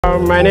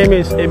My name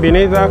is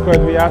Ebenezer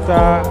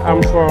Crosby-Atta.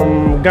 I'm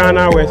from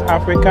Ghana, West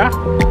Africa,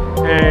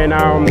 and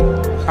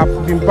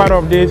I've been part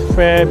of this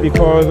fair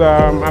because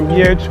I'm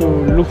here to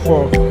look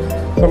for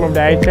some of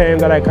the items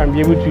that I can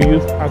be able to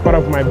use as part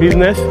of my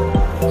business.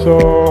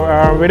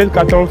 So with this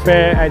carton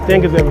fair, I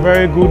think it's a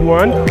very good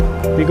one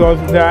because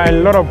there are a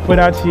lot of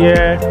products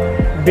here,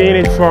 being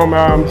it from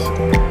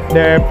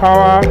the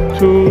power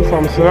tools,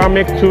 from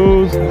ceramic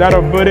tools, that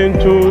of building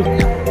tools,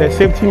 the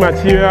safety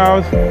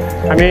materials.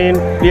 I mean,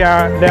 there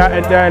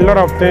are a lot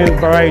of things,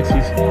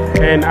 varieties,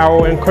 and I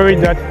will encourage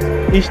that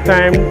each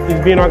time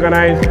it's being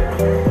organized,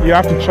 you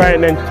have to try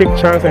and then take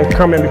chance and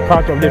come and be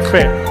part of the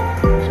fair.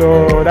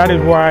 So that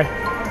is why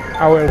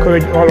I will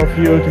encourage all of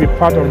you to be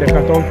part of the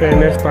carton fair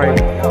next time.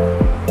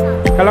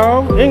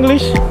 Hello,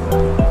 English?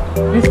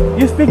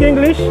 You speak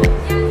English?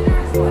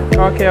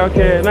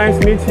 Okay, nice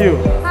to meet you.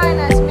 Hi,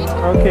 nice to meet you.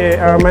 Okay,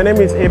 my name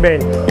is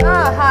Eben.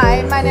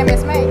 Hi, my name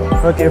is May.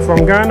 Okay,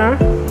 from Ghana?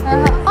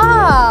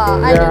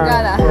 I'm in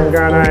Ghana. From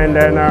Ghana, and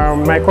then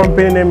my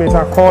company name is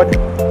Accord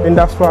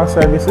Industrial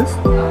Services.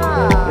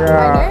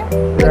 Okay.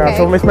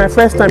 So it's my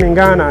first time in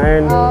Ghana,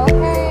 and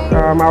okay.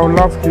 I would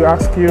love to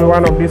ask you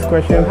one of these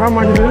questions. How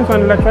much is this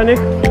one electronic?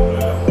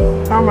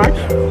 How much?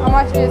 How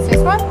much is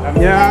this one?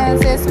 Yeah. And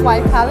this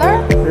white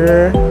color?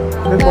 Yeah,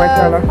 this white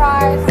color. The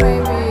price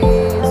maybe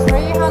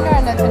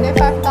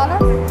 $325.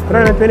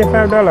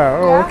 $325, oh,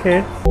 yeah. Okay.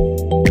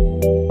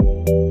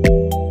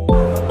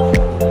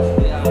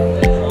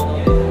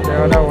 The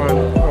other one,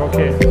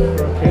 okay.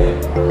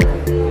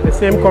 The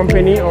same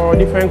company or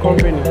different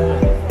company?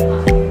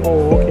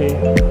 Oh, okay.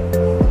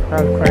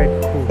 That's quite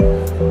cool.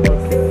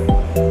 Okay.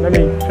 Let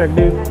me check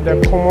the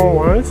common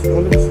ones. I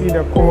want to see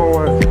the common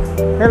ones.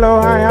 Hello,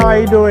 hi, how are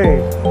you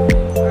doing?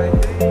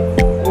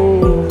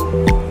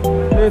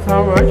 This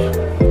how much?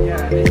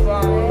 Yeah, this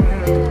one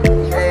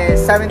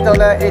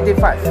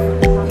 $7.85.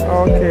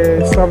 Okay,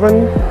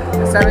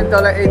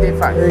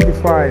 $7.85.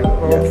 85.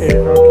 Okay, Yes.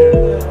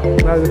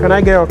 okay. Now, can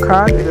I get your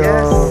card?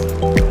 Yes.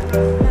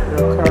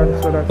 Your card,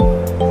 so that.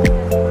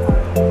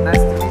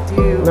 Nice to meet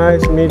you.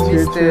 Nice to meet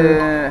you too.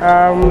 I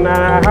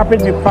happen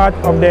to be part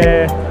of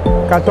the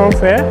carton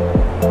fair.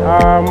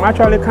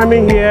 Actually,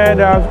 coming here,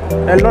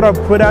 there's a lot of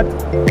product.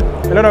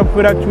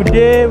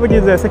 Today, which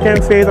is the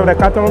second phase of the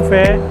carton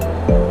fair,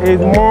 is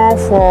more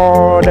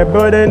for the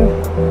building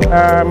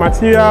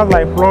materials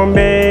like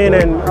plumbing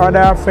and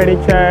other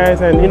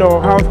furnitures and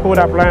household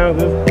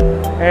appliances.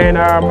 And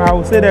I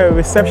would say the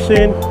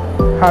reception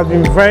has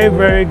been very,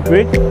 very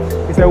great.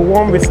 It's a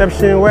warm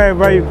reception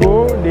wherever you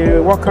go. They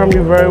welcome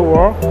you very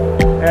well.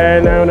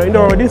 And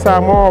these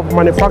are more of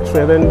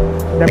manufacturers, and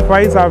the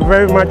prices are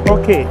very much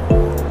okay.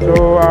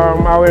 So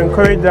I will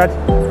encourage that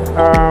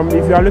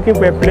if you are looking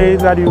for a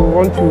place that you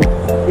want to,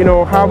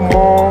 have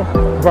more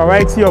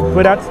variety of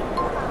products,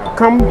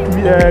 come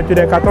to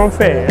the carton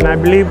fair, and I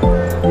believe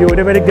you will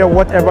definitely get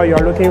whatever you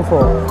are looking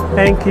for.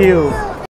 Thank you.